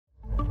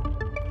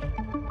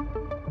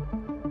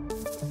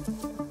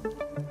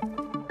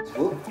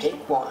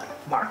Take one.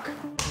 Mark.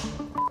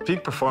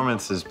 Peak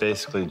performance is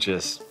basically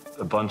just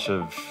a bunch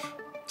of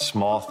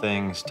small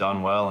things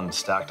done well and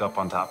stacked up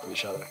on top of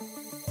each other.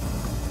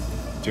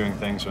 Doing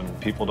things when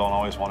people don't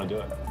always want to do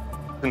it.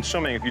 In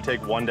swimming, if you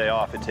take one day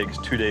off, it takes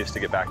 2 days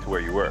to get back to where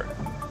you were,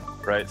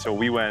 right? So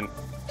we went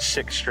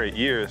 6 straight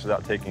years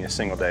without taking a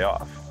single day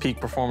off. Peak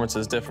performance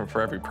is different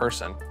for every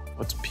person.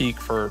 What's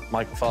peak for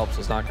Michael Phelps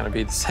is not going to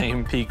be the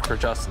same peak for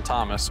Justin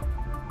Thomas.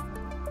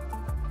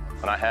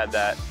 And I had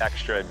that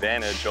extra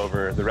advantage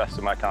over the rest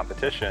of my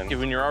competition.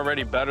 When you're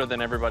already better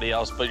than everybody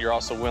else, but you're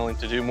also willing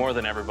to do more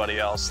than everybody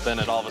else, then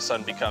it all of a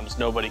sudden becomes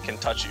nobody can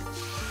touch you.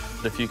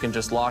 If you can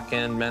just lock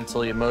in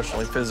mentally,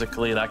 emotionally,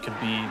 physically, that could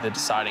be the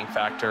deciding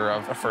factor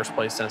of a first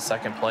place and a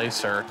second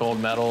place, or a gold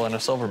medal and a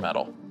silver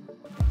medal.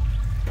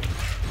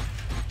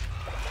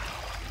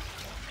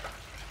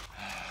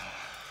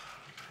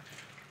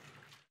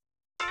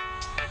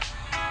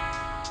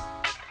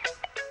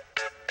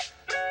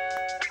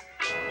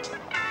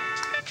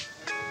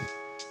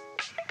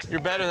 You're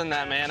better than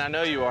that, man. I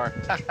know you are.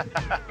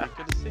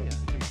 Good to see you.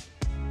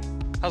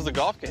 How's the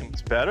golf game?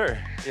 It's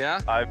better. Yeah?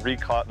 I've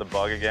re-caught the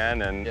bug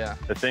again, and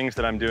the things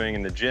that I'm doing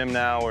in the gym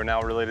now are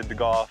now related to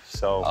golf,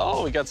 so.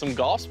 Oh, we got some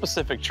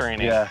golf-specific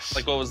training. Yes.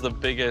 Like, what was the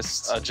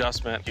biggest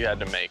adjustment you had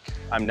to make?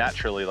 I'm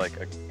naturally like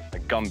a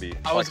Gumby.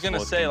 I was gonna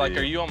say, like,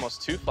 are you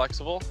almost too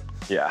flexible?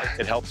 Yeah,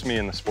 it helps me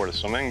in the sport of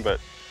swimming, but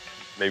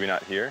maybe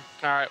not here.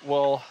 All right,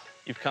 well,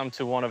 you've come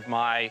to one of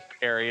my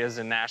areas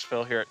in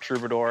Nashville here at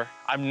Troubadour.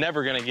 I'm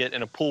never gonna get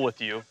in a pool with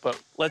you, but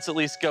let's at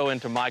least go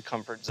into my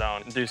comfort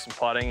zone and do some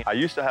putting. I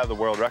used to have the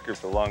world record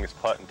for the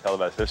longest putt in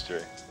televised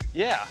history.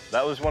 Yeah.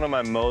 That was one of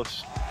my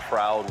most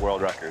proud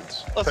world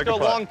records. Let's go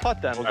long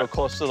putt then. We'll go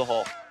close to the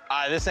hole. All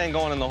right, this ain't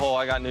going in the hole.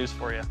 I got news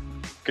for you.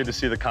 Good to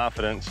see the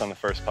confidence on the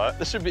first putt.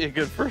 This should be a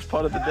good first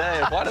putt of the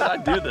day. Why did I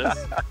do this?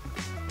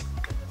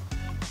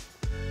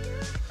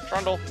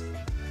 Trundle,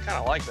 kind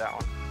of like that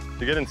one.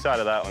 To get inside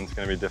of that one's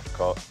gonna be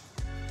difficult.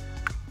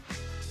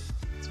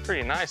 It's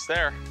pretty nice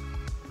there.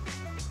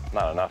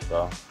 Not enough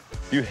though.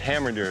 You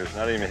hammered yours,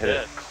 not even hit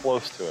it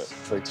close to it.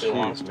 It's like,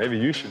 geez, maybe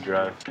you should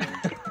drive.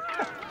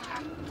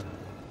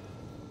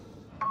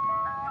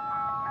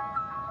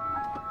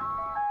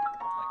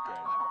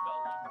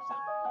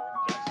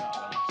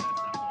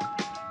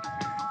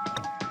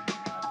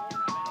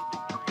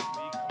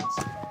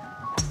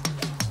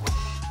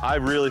 I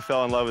really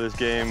fell in love with this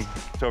game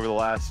over the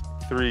last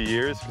 3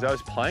 years because I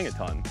was playing a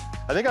ton.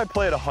 I think I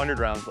played 100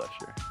 rounds last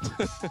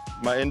year.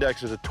 My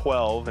index is a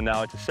 12 and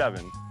now it's a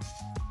 7.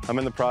 I'm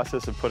in the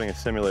process of putting a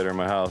simulator in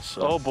my house.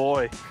 So. Oh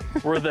boy,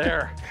 we're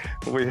there.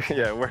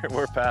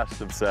 We're past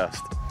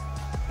obsessed.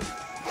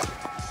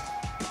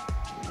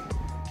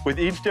 With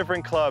each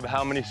different club,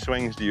 how many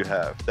swings do you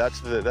have? That's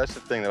the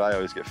thing that I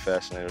always get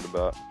fascinated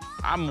about.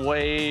 I'm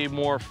way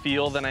more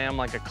feel than I am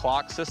like a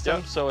clock system.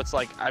 Yep. So it's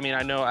like, I mean,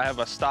 I know I have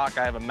a stock,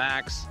 I have a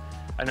max.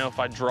 I know if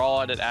I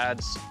draw it, it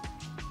adds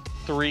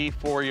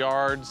 3-4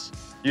 yards.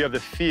 You have the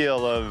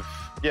feel of,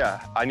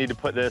 yeah, I need to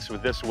put this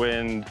with this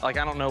wind. Like,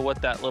 I don't know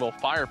what that little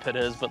fire pit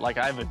is, but like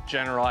I have a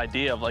general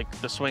idea of like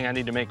the swing I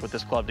need to make with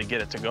this club to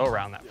get it to go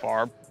around that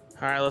far. All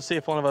right, let's see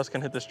if one of us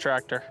can hit this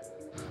tractor.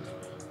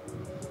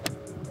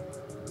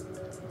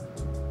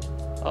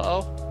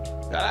 Uh-oh,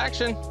 got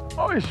action.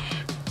 Oh,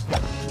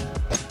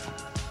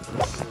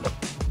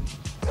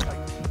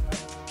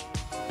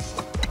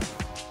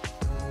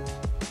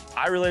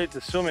 I relate it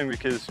to swimming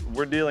because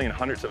we're dealing in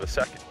hundredths of a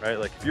second, right?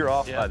 Like if you're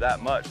off by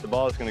that much, the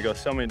ball is gonna go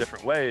so many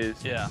different ways.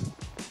 Yeah.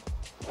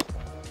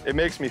 It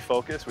makes me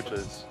focus, which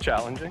is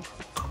challenging.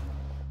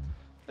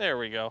 There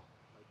we go.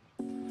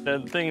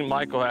 The thing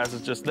Michael has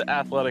is just the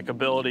athletic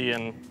ability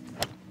and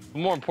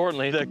more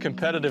importantly, the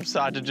competitive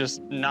side to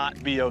just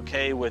not be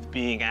okay with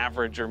being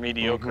average or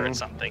mediocre at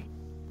something.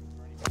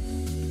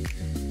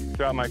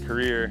 Throughout my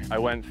career, I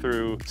went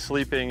through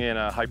sleeping in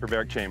a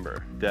hyperbaric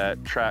chamber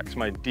that tracks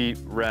my deep,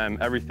 REM,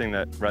 everything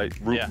that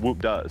Whoop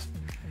does.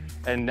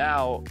 And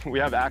now we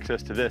have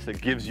access to this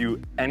that gives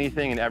you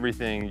anything and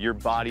everything your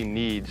body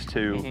needs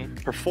to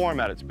perform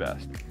at its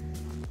best.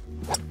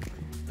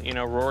 You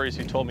know, Rory's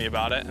who told me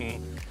about it,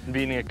 and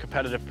being a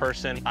competitive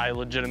person, I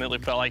legitimately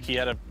felt like he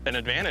had an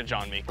advantage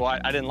on me. Well,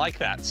 I didn't like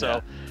that,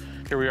 so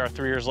here we are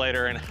 3 years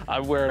later, and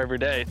I wear it every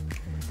day.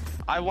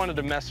 I wanted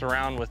to mess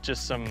around with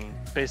just some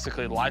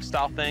basically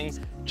lifestyle things.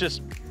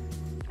 Just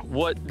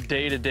what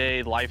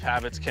day-to-day life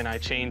habits can I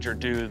change or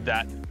do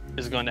that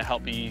is going to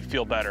help me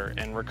feel better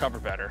and recover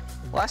better.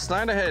 Last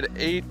night I had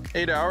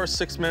 8 hours,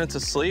 6 minutes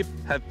of sleep,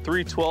 had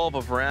 312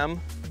 of REM.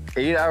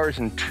 8 hours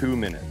and 2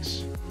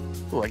 minutes.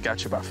 Ooh, I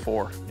got you about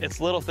 4. It's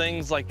little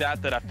things like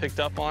that that I've picked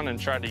up on and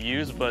tried to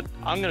use, but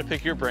I'm gonna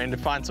pick your brain to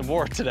find some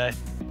more today.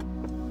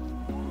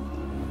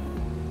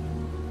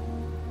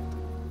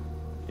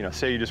 You know,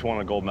 say you just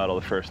won a gold medal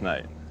the first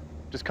night.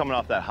 Just coming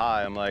off that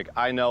high, I'm like,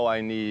 I know I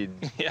need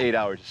 8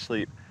 hours of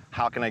sleep.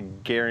 How can I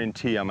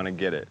guarantee I'm gonna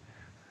get it?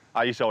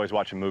 I used to always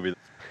watch a movie.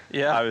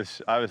 Yeah. I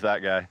was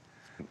that guy.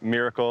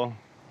 Miracle.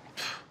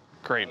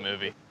 Great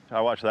movie.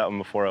 I watched that one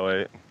before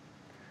 '08.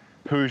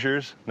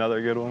 Hoosiers,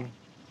 another good one.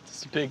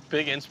 It's a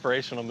big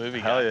inspirational movie.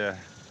 Hell yeah.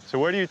 So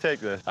where do you take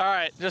this? All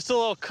right, just a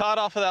little cut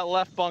off of that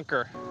left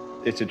bunker.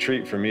 It's a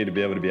treat for me to be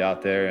able to be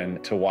out there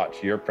and to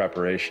watch your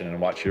preparation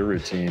and watch your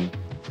routine.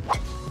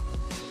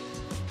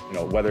 You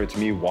know, whether it's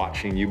me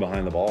watching you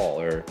behind the ball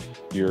or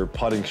your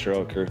putting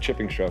stroke or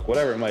chipping stroke,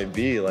 whatever it might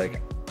be,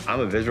 like, I'm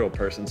a visual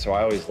person, so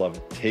I always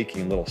love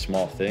taking little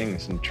small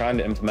things and trying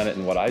to implement it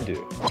in what I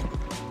do.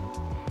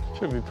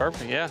 Should be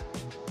perfect, yeah.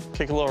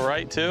 Kick a little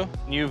right, too.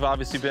 You've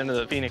obviously been to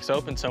the Phoenix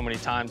Open so many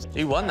times.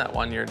 You won that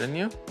one year, didn't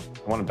you?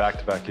 I won it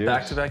back-to-back years.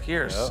 Back-to-back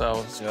years, Yep.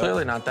 so it's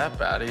clearly not that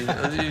bad.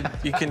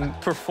 You can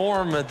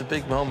perform at the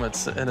big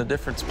moments in a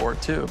different sport,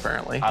 too,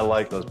 apparently. I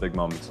like those big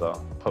moments, though.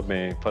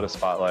 Put a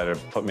spotlight or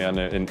put me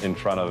in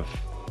front of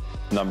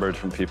numbers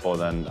from people,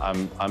 then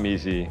I'm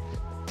easy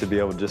to be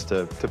able just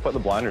to put the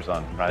blinders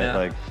on, right? Yeah.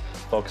 Like,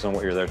 focus on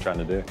what you're there trying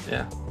to do.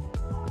 Yeah.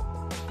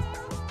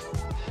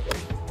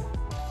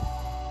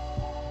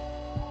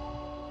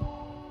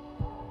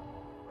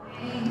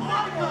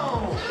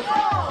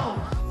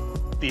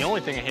 The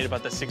only thing I hate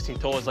about the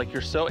 16th hole is, like, you're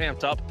so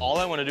amped up. All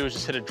I want to do is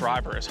just hit a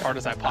driver as hard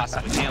as I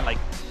possibly can. Like,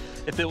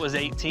 if it was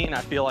 18,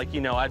 I feel like, you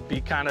know, I'd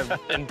be kind of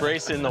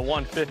embracing the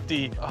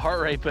 150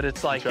 heart rate, but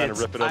it's like,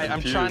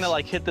 I'm trying to,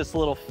 like, hit this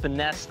little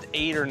finessed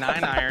 8 or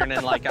 9 iron,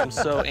 and, like, I'm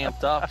so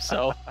amped up,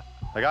 so.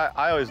 Like,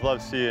 I always love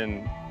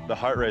seeing the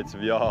heart rates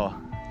of y'all,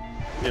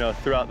 you know,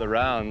 throughout the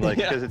round, like,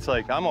 because it's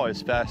like, I'm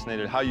always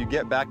fascinated how you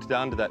get back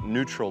down to that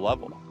neutral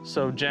level.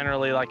 So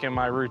generally, like, in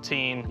my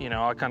routine, you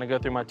know, I'll kind of go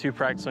through my 2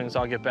 practice swings,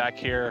 I'll get back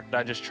here.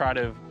 I just try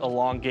to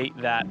elongate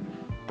that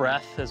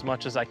breath as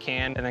much as I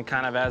can, and then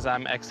kind of as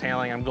I'm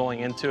exhaling, I'm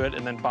going into it,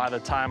 and then by the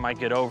time I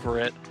get over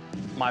it,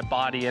 my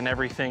body and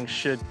everything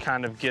should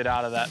kind of get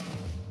out of that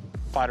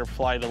fight or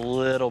flight a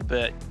little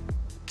bit.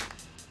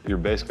 You're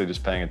basically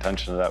just paying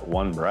attention to that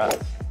one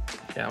breath.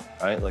 Yeah.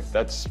 Right? Like,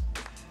 that's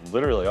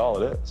literally all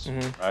it is,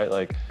 right?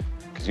 Like,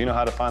 because you know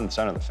how to find the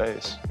center of the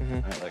face.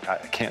 Right? Like, I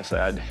can't say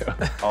I do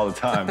all the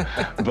time,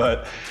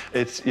 but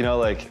it's, you know,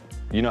 like,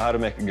 you know how to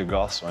make a good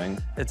golf swing.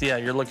 It's, yeah,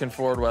 you're looking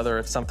forward, whether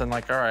it's something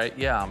like, all right,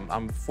 yeah,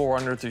 I'm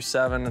 400 through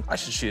 7. I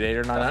should shoot 8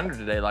 or 900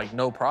 today, like,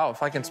 no problem.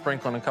 If I can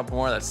sprinkle in a couple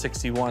more, that's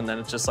 61, then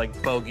it's just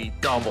like bogey,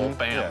 double,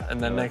 bam. Yeah.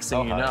 And then next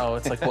thing you know,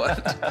 it's like,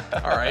 what?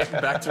 All right,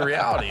 back to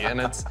reality. And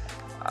it's,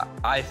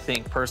 I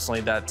think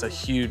personally that's a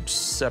huge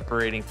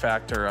separating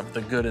factor of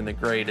the good and the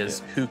great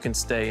is who can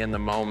stay in the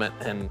moment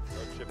and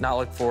not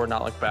look forward,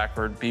 not look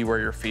backward, be where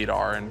your feet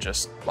are, and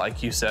just,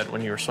 like you said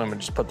when you were swimming,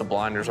 just put the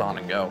blinders on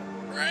and go.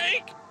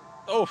 Break!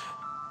 Oof.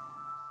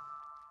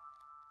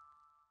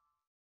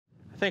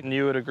 I think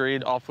you would agree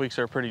off weeks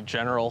are a pretty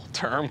general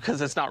term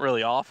because it's not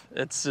really off.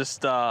 It's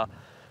just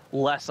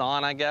less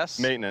on, I guess.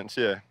 Maintenance,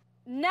 yeah.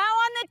 Now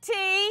on the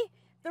tee,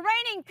 the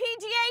reigning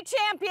PGA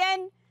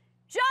champion,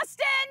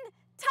 Justin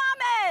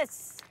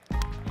Thomas.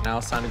 Now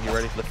it's time to get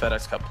ready for the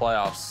FedEx Cup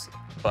playoffs,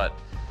 but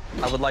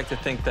I would like to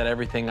think that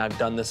everything I've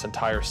done this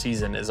entire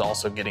season is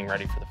also getting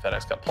ready for the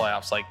FedEx Cup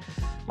playoffs. Like,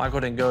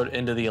 Michael didn't go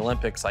into the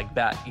Olympics like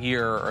that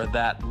year or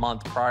that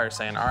month prior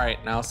saying, all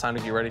right, now it's time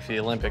to get ready for the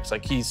Olympics.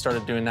 Like, he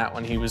started doing that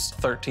when he was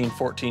 13,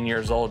 14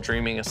 years old,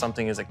 dreaming of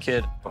something as a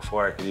kid.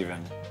 Before I could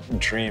even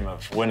dream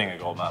of winning a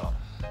gold medal,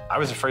 I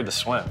was afraid to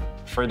swim,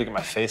 afraid to get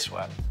my face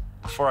wet.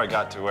 Before I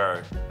got to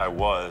where I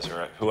was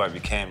or who I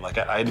became, like,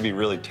 I had to be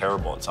really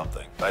terrible at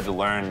something. I had to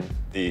learn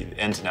the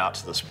ins and outs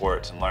of the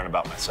sports and learn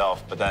about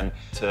myself, but then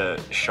to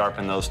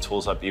sharpen those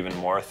tools up even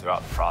more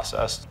throughout the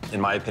process.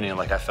 In my opinion,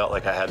 like, I felt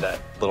like I had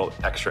that little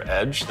extra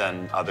edge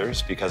than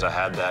others because I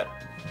had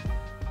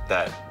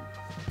that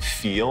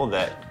feel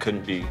that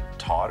couldn't be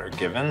taught or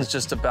given. It's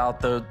just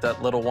about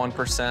that little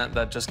 1%,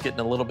 that just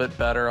getting a little bit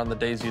better on the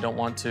days you don't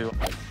want to.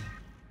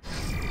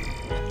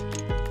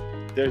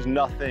 There's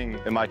nothing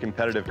in my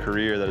competitive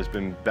career that has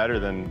been better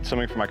than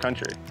swimming for my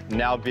country.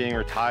 Now being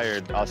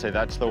retired, I'll say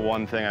that's the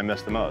one thing I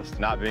miss the most.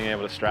 Not being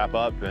able to strap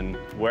up and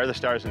wear the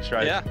stars and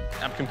stripes. Yeah,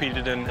 I've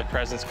competed in the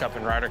President's Cup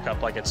and Ryder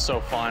Cup. Like, it's so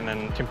fun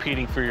and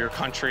competing for your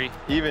country.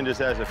 Even just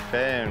as a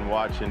fan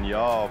watching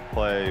y'all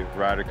play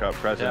Ryder Cup,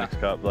 President's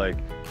Cup, like,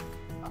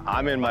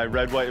 I'm in my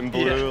red, white, and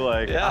blue,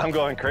 I'm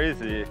going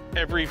crazy.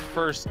 Every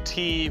first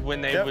tee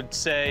when they would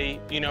say,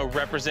 you know,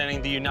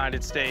 representing the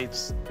United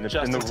States,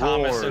 Justin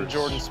Thomas and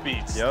Jordan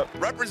Spieth. Yep.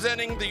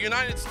 Representing the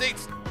United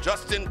States,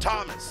 Justin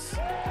Thomas.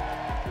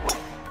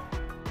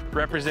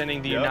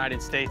 Representing the United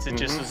States, it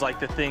just was like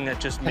the thing that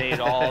just made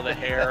all the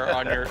hair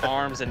on your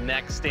arms and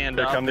neck stand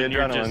Here up. come the and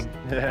you're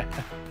adrenaline.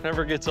 just,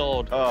 never gets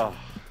old. Oh.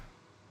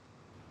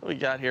 What we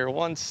got here?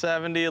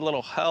 170, a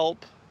little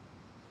help.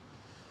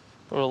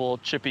 Or a little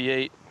chippy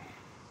 8.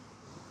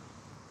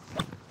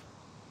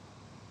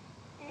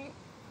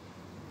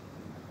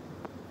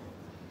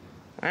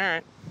 All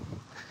right,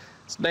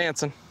 it's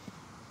dancing.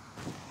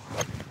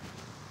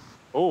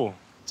 Oh,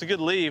 it's a good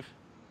leave.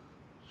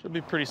 Should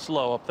be pretty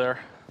slow up there.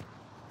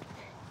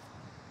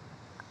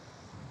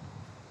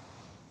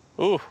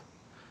 Ooh,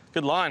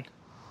 good line.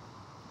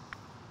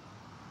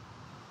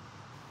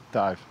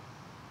 Dive.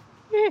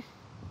 A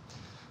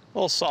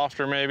little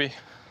softer, maybe.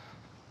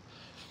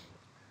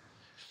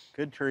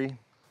 Good tree.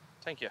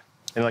 Thank you.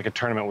 In like a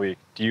tournament week,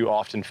 do you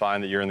often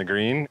find that you're in the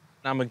green?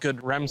 I'm a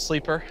good REM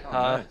sleeper.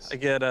 Nice. I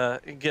get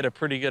a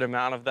pretty good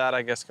amount of that,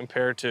 I guess,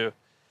 compared to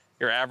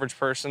your average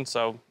person.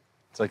 So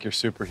It's like your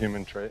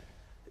superhuman trait.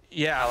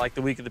 yeah, like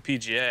the week of the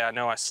PGA, I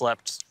know I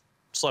slept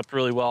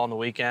really well on the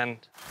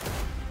weekend.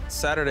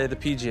 Saturday, the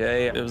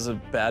PGA, it was a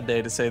bad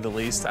day to say the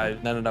least. I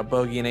ended up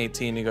bogeying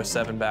 18 to go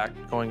 7 back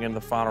going into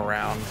the final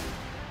round.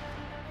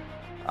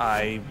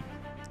 I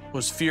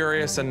was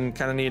furious and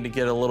kind of needed to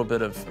get a little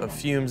bit of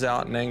fumes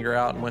out and anger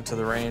out, and went to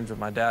the range with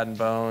my dad and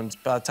Bones.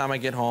 By the time I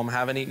get home,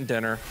 haven't eaten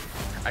dinner.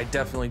 I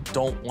definitely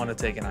don't want to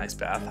take an ice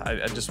bath.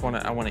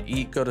 I want to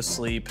eat, go to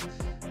sleep,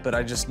 but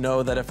I just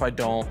know that if I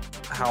don't,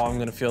 how I'm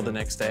going to feel the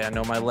next day. I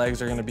know my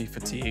legs are going to be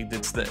fatigued.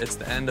 It's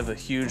the end of a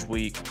huge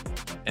week,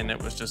 and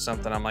it was just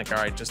something I'm like, all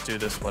right, just do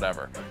this,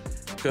 whatever.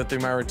 Go through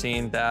my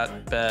routine,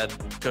 bed,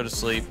 go to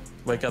sleep,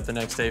 wake up the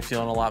next day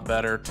feeling a lot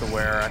better, to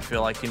where I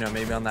feel like, you know,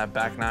 maybe on that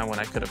back nine when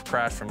I could have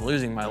crashed from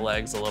losing my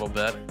legs a little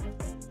bit.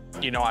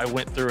 You know, I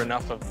went through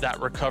enough of that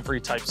recovery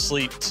type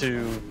sleep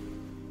to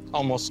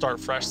almost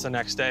start fresh the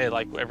next day,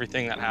 like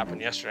everything that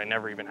happened yesterday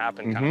never even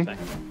happened kind of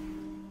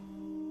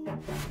thing.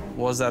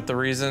 Was that the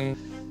reason?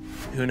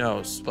 Who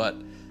knows? But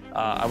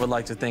I would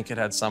like to think it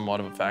had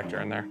somewhat of a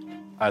factor in there.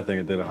 I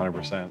think it did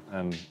 100%.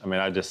 And I mean,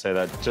 I just say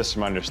that just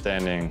from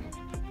understanding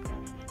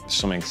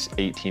swimming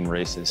 18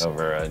 races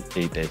over an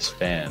 8-day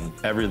span,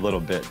 every little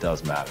bit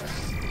does matter.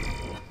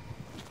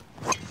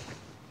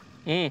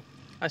 Nice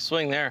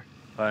swing there.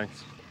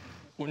 Thanks.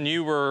 When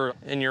you were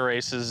in your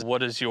races,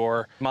 what is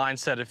your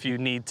mindset if you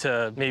need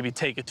to maybe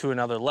take it to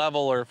another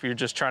level, or if you're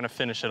just trying to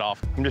finish it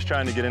off? I'm just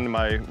trying to get into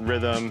my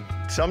rhythm.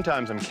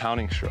 Sometimes I'm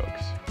counting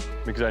strokes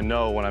because I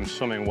know when I'm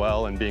swimming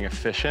well and being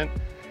efficient,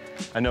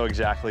 I know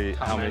exactly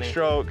how many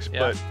strokes,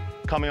 but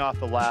coming off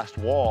the last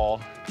wall,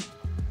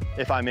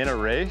 if I'm in a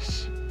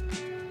race,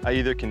 I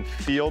either can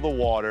feel the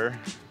water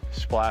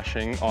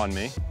splashing on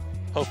me.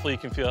 Hopefully you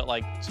can feel it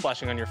like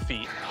splashing on your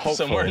feet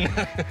Hopefully.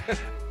 somewhere.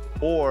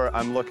 Or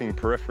I'm looking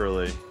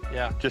peripherally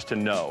just to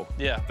know.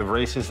 Yeah. The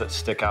races that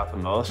stick out the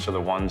most are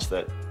the ones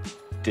that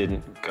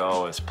didn't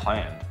go as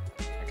planned,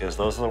 because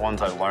those are the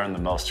ones I learned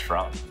the most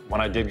from. When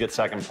I did get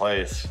second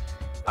place,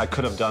 I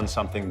could have done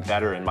something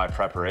better in my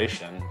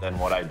preparation than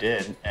what I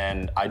did,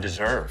 and I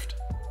deserved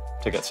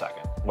to get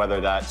second. Whether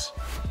that's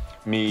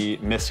me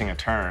missing a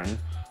turn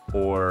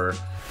or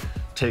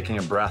taking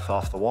a breath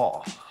off the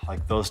wall.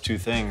 Like, those two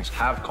things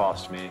have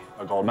cost me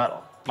a gold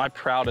medal. My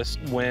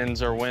proudest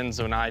wins are wins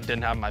when I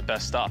didn't have my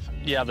best stuff.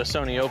 Yeah, the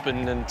Sony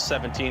Open in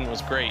 17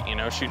 was great, you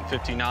know, shooting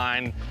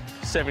 59,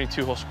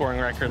 72-hole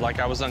scoring record. Like,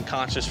 I was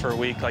unconscious for a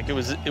week. Like, it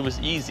was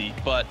easy,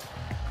 but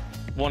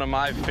one of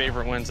my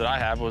favorite wins that I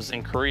have was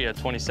in Korea,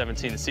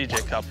 2017, the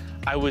CJ Cup.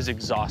 I was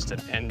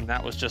exhausted, and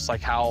that was just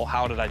like,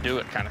 how did I do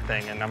it kind of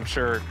thing. And I'm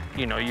sure,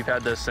 you know, you've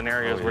had those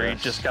scenarios where you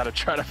just got to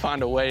try to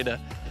find a way to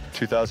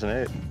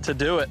 2008. To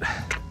do it.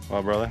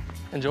 Well, brother.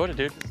 Enjoyed it,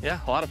 dude. Yeah,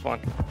 a lot of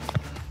fun.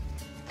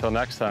 Till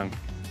next time.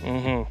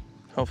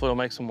 Hopefully we'll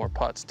make some more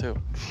putts, too.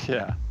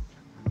 Yeah.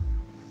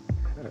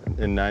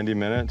 In 90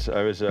 minutes,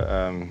 I was at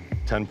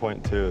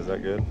 10.2. Is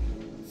that good?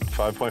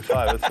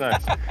 5.5. That's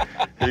nice.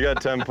 You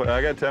got 10.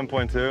 I got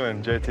 10.2,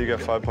 and JT got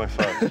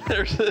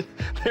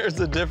 5.5. There's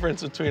a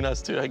difference between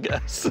us two, I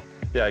guess.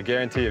 Yeah, I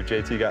guarantee if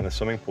JT got in the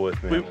swimming pool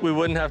with me, we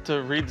wouldn't have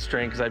to read the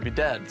string because I'd be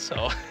dead.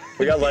 So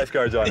we got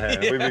lifeguards on hand.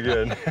 We'd be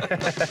good.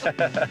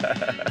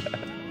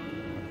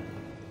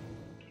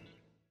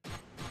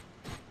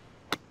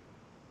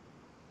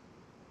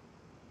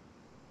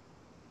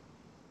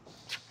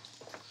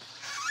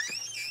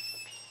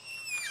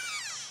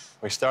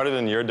 We started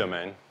in your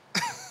domain,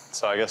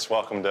 so I guess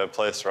welcome to a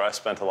place where I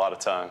spent a lot of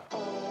time.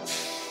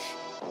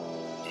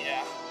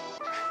 Yeah.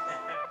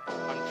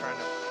 I'm trying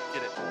to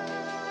get it.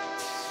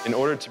 In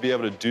order to be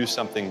able to do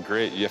something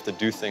great, you have to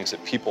do things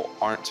that people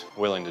aren't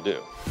willing to do.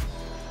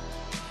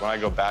 When I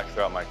go back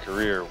throughout my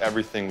career,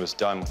 everything was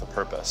done with a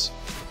purpose.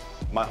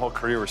 My whole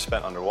career was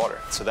spent underwater,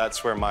 so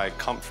that's where my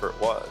comfort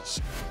was.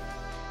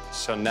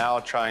 So now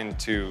trying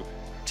to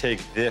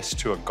take this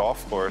to a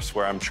golf course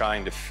where I'm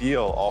trying to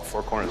feel all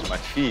four corners of my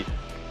feet,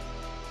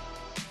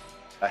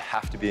 I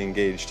have to be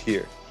engaged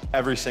here.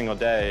 Every single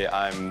day,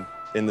 I'm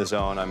in the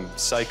zone, I'm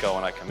psycho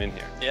when I come in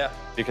here. Yeah.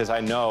 Because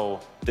I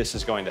know this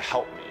is going to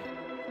help me.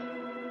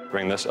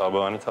 Bring this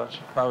elbow in a touch.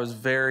 I was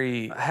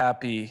very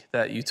happy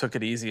that you took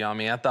it easy on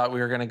me. I thought we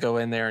were gonna go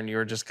in there and you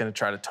were just gonna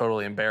try to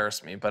totally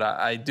embarrass me. But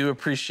I do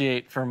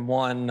appreciate, from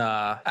one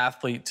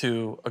athlete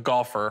to a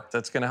golfer,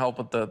 that's gonna help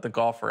with the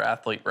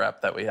golfer-athlete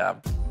rep that we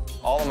have.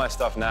 All of my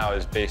stuff now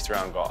is based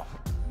around golf.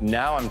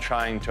 Now I'm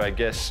trying to, I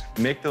guess,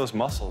 make those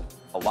muscles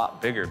a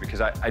lot bigger, because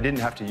I didn't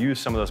have to use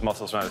some of those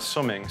muscles when I was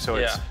swimming, so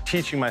it's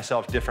teaching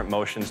myself different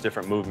motions,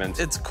 different movements.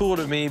 It's cool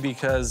to me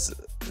because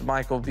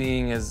Michael,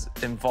 being as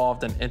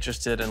involved and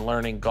interested in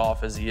learning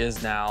golf as he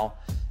is now,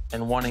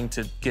 and wanting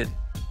to get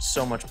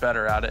so much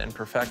better at it and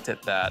perfect it,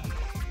 that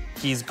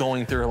he's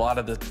going through a lot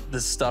of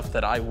the stuff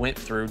that I went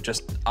through,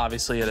 just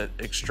obviously at an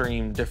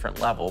extreme different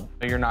level.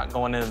 You're not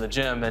going into the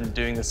gym and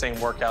doing the same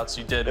workouts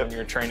you did when you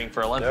were training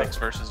for Olympics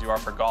versus you are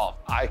for golf.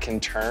 I can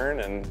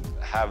turn and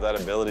have that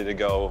ability to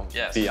go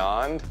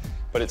beyond,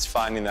 but it's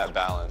finding that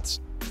balance.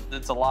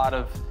 It's a lot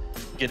of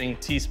getting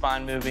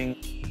T-spine moving,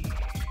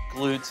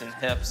 glutes and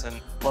hips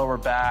and lower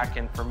back.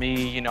 And for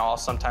me, you know, I'll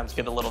sometimes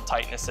get a little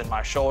tightness in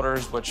my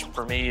shoulders, which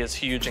for me is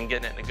huge, and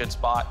getting it in a good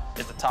spot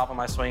at the top of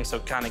my swing. So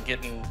kind of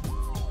getting,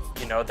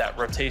 you know, that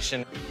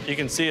rotation. You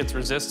can see it's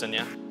resisting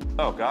you.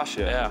 Oh, gosh,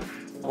 yeah. Yeah.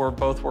 We're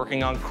both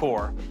working on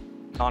core,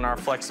 on our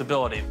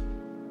flexibility.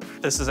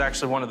 This is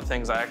actually one of the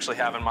things I actually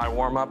have in my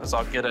warm-up is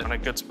I'll get it in a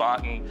good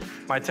spot, and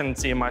my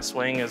tendency in my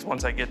swing is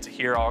once I get to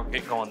here, I'll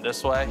get going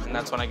this way, and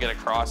that's when I get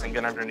across and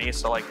get underneath.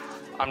 So like,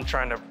 I'm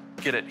trying to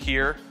get it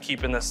here,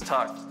 keeping this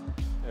tucked.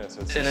 Yeah,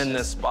 so and in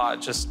this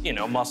spot, just, you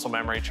know, muscle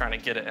memory, trying to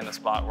get it in a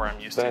spot where I'm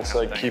used to. Then it's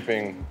like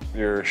keeping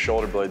your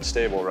shoulder blade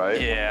stable,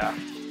 right? Yeah.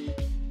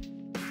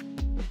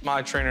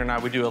 My trainer and I,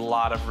 we do a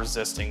lot of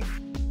resisting.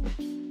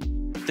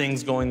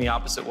 Things going the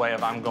opposite way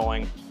of I'm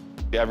going.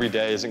 Every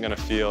day isn't gonna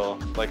feel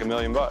like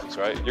 $1,000,000,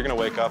 right? You're gonna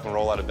wake up and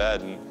roll out of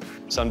bed, and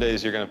some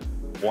days you're gonna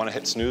wanna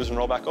hit snooze and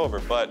roll back over.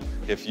 But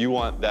if you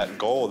want that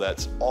goal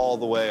that's all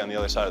the way on the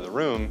other side of the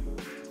room,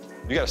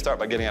 you gotta start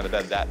by getting out of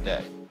bed that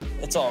day.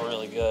 It's all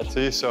really good.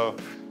 See, so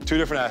 2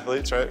 different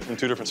athletes, right, from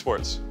 2 different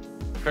sports.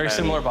 Very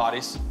similar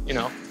bodies, you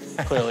know,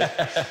 clearly.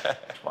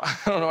 I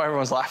don't know why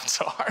everyone's laughing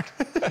so hard.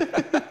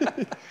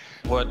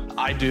 What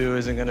I do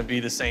isn't going to be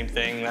the same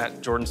thing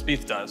that Jordan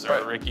Spieth does,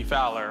 or Ricky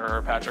Fowler,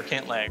 or Patrick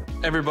Cantlay.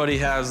 Everybody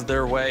has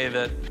their way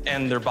that,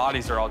 and their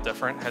bodies are all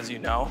different, as you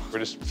know. We're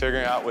just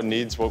figuring out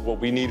what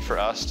we need for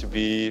us to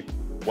be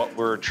what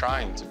we're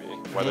trying to be,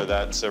 whether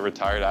that's a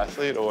retired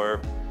athlete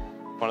or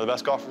one of the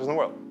best golfers in the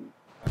world.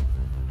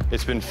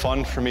 It's been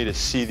fun for me to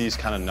see these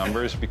kind of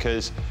numbers,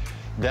 because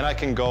then I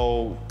can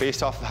go,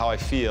 based off of how I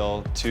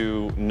feel,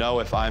 to know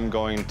if I'm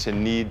going to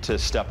need to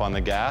step on the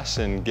gas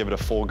and give it a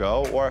full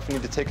go, or if I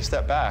need to take a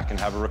step back and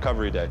have a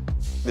recovery day.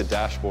 The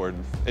dashboard,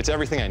 it's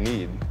everything I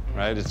need,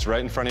 right? It's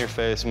right in front of your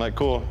face. I'm like,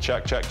 cool,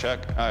 check, check, check.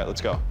 All right,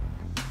 let's go.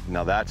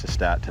 Now that's a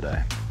stat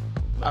today.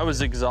 I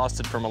was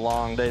exhausted from a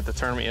long day at the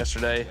tournament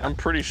yesterday. I'm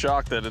pretty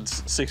shocked that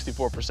it's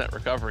 64%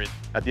 recovery.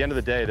 At the end of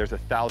the day, there's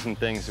 1,000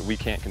 things that we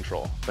can't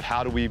control. But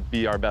how do we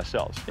be our best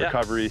selves? Yeah.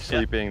 Recovery,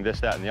 sleeping, this,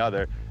 that, and the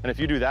other. And if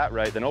you do that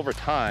right, then over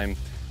time,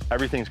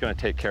 everything's gonna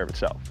take care of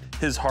itself.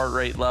 His heart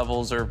rate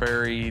levels are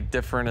very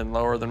different and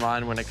lower than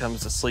mine when it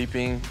comes to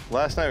sleeping.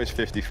 Last night was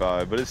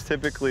 55, but it's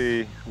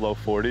typically low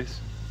 40s.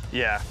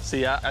 Yeah,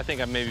 see, I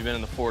think I've maybe been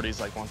in the 40s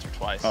like once or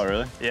twice. Oh,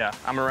 really? Yeah,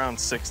 I'm around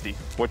 60.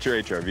 What's your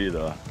HRV,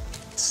 though?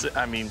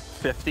 I mean,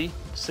 50,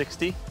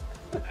 60.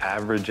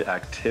 Average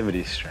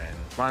activity strain.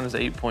 Mine is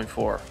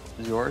 8.4.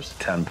 Is yours?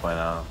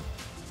 10.0.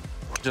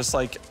 Just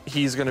like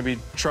he's gonna be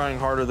trying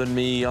harder than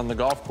me on the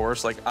golf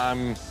course, like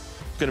I'm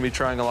gonna be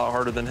trying a lot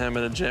harder than him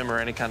in a gym or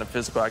any kind of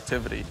physical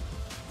activity.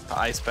 The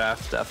ice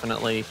bath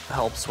definitely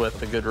helps with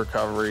the good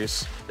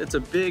recoveries. It's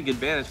a big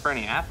advantage for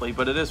any athlete,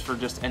 but it is for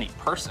just any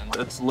person.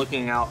 It's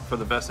looking out for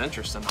the best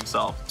interest in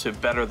themselves to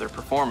better their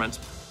performance.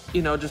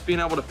 You know, just being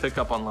able to pick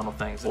up on little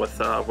things with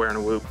wearing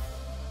a whoop.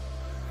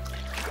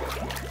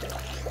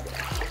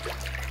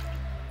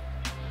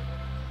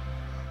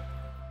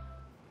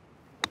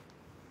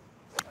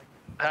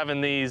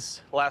 Having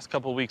these last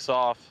couple of weeks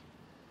off,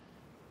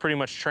 pretty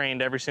much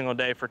trained every single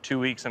day for 2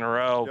 weeks in a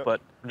row, but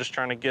I'm just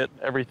trying to get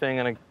everything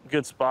in a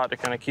good spot to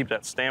kind of keep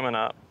that stamina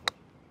up.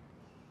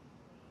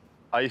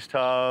 Ice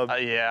tub.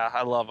 Yeah,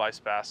 I love ice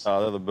baths.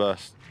 Oh, they're the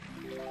best.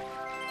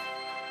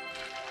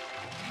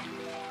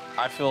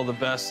 I feel the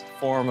best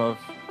form of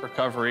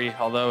recovery,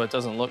 although it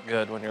doesn't look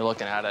good when you're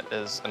looking at it,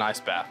 is an ice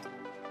bath.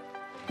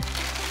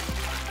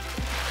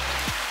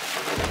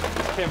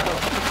 Came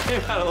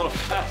out a little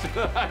faster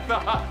than I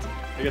thought.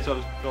 I guess I'll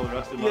just fill the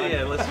rest of mine.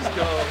 Yeah, let's just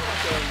go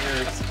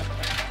yours.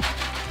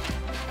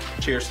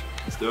 Cheers.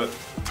 Let's do it.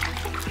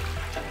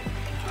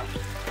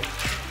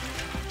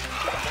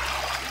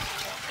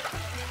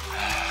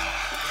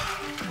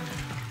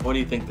 What do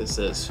you think this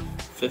is?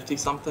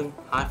 50-something?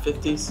 High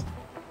 50s?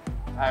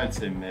 I would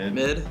say mid.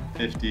 Mid?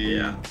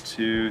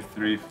 52,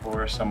 3,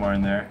 4, somewhere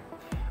in there.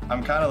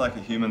 I'm kind of like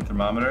a human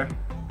thermometer.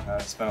 I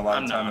spend a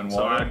lot of time in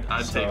water.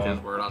 I'd take his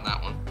word on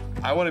that one.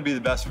 I want to be the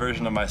best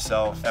version of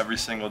myself every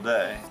single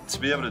day. To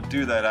be able to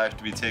do that, I have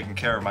to be taking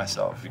care of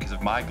myself, because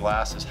if my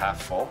glass is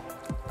half full,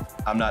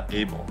 I'm not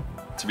able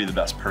to be the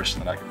best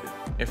person that I can be.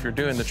 If you're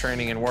doing the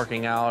training and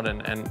working out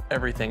and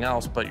everything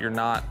else, but you're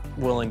not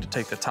willing to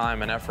take the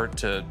time and effort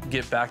to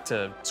get back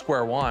to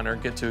square one or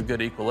get to a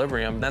good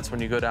equilibrium, that's when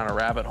you go down a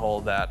rabbit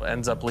hole that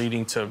ends up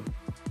leading to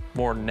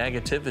more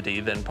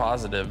negativity than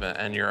positive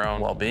and your own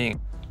well-being.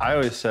 I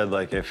always said,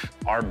 like, if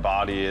our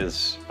body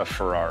is a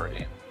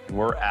Ferrari,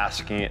 we're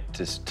asking it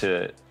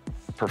to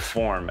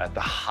perform at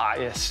the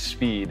highest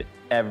speed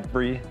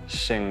every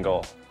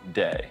single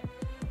day.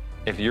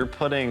 If you're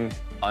putting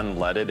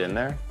unleaded in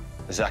there,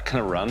 is that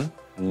gonna run?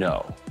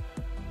 No,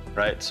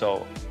 right?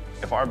 So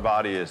if our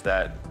body is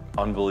that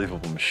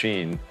unbelievable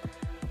machine,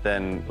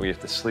 then we have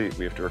to sleep,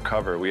 we have to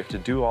recover, we have to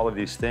do all of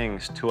these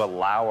things to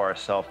allow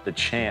ourselves the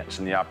chance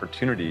and the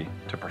opportunity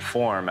to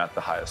perform at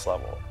the highest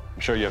level.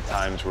 I'm sure you have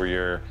times where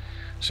you're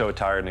so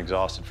tired and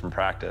exhausted from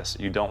practice.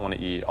 You don't want to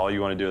eat. All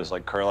you want to do is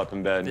like curl up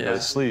in bed and go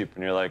to sleep.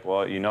 And you're like,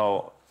 well, you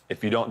know,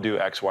 if you don't do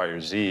X, Y,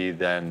 or Z,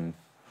 then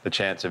the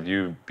chance of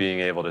you being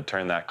able to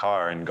turn that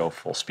car and go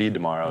full speed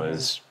tomorrow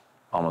is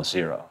almost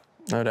zero.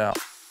 No doubt.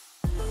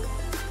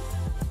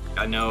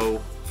 I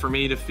know for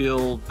me to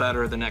feel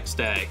better the next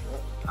day,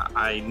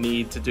 I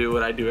need to do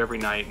what I do every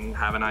night and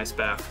have an ice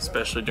bath,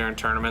 especially during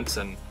tournaments.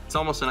 And it's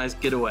almost a nice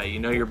getaway. You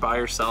know, you're by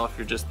yourself,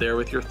 you're just there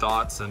with your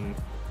thoughts, and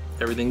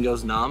everything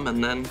goes numb,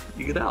 and then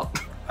you get out.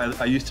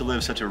 I used to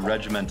live such a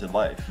regimented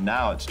life.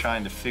 Now it's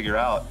trying to figure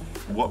out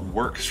what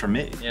works for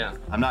me. Yeah.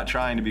 I'm not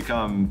trying to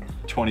become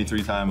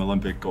 23-time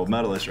Olympic gold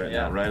medalist right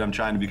now, right? I'm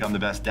trying to become the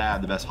best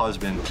dad, the best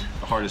husband,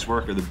 the hardest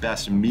worker, the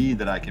best me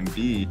that I can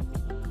be.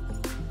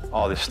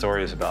 All this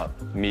story is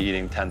about me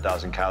eating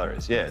 10,000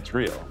 calories. Yeah, it's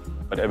real,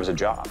 but it was a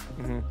job.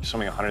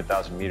 Swimming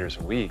 100,000 meters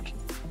a week.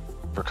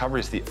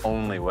 Recovery is the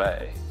only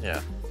way.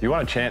 Yeah. If you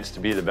want a chance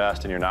to be the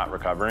best and you're not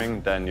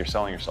recovering, then you're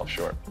selling yourself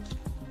short,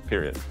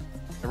 period.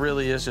 It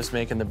really is just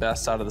making the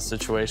best out of the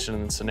situation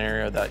and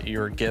scenario that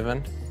you're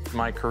given.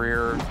 My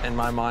career, in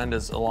my mind,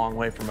 is a long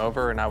way from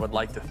over, and I would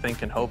like to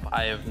think and hope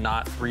I have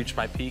not reached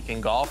my peak in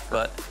golf,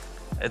 but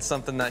it's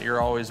something that you're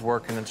always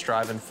working and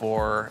striving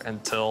for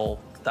until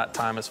that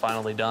time is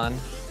finally done.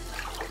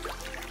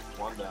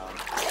 One down.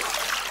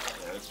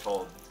 Yeah, it's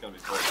cold. It's gonna be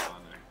cold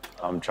down there.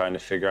 I'm trying to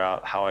figure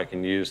out how I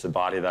can use the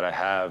body that I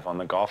have on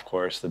the golf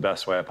course the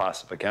best way I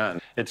possibly can.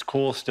 It's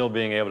cool still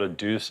being able to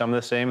do some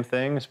of the same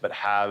things, but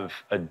have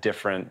a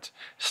different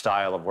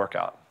style of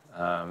workout.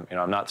 You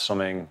know, I'm not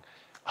swimming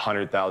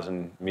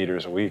 100,000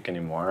 meters a week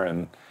anymore,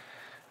 and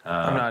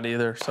I'm not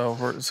either, so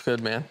it's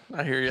good, man.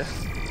 I hear you.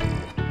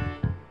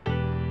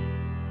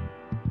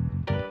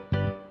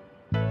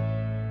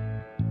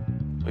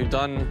 We've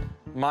done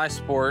my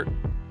sport.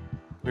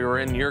 We were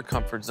in your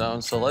comfort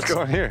zone, so let's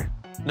go in here.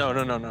 No.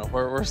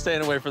 We're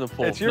staying away from the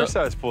pool. It's your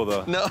size pool,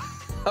 though. No.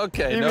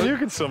 Okay. Even you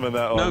can swim in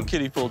that one. No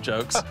kiddie pool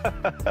jokes.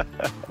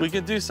 We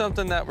can do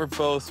something that we're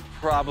both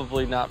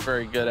probably not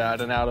very good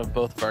at and out of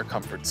both of our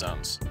comfort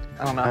zones.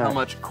 I don't know how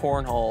much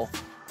cornhole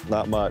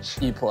Not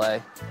much. you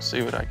play.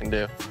 See what I can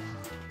do.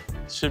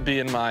 Should be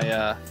in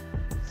my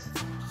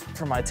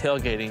for my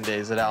tailgating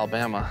days at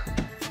Alabama.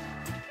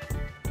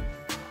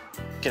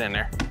 Get in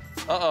there.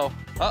 Uh-oh.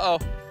 Uh-oh.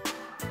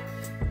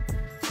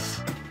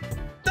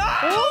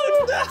 No!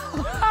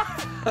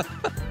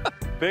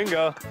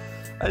 Bingo.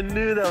 I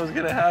knew that was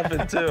gonna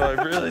happen too. I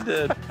really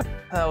did.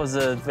 That was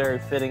a very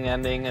fitting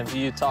ending of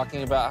you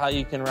talking about how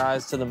you can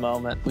rise to the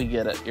moment. We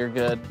get it. You're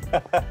good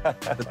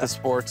with the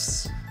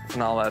sports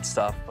and all that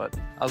stuff. But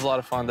that was a lot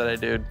of fun today,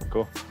 dude.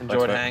 Cool.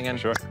 Enjoyed Thanks, hanging.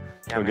 Sure.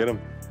 Yeah, Go man. get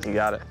him. You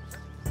got it.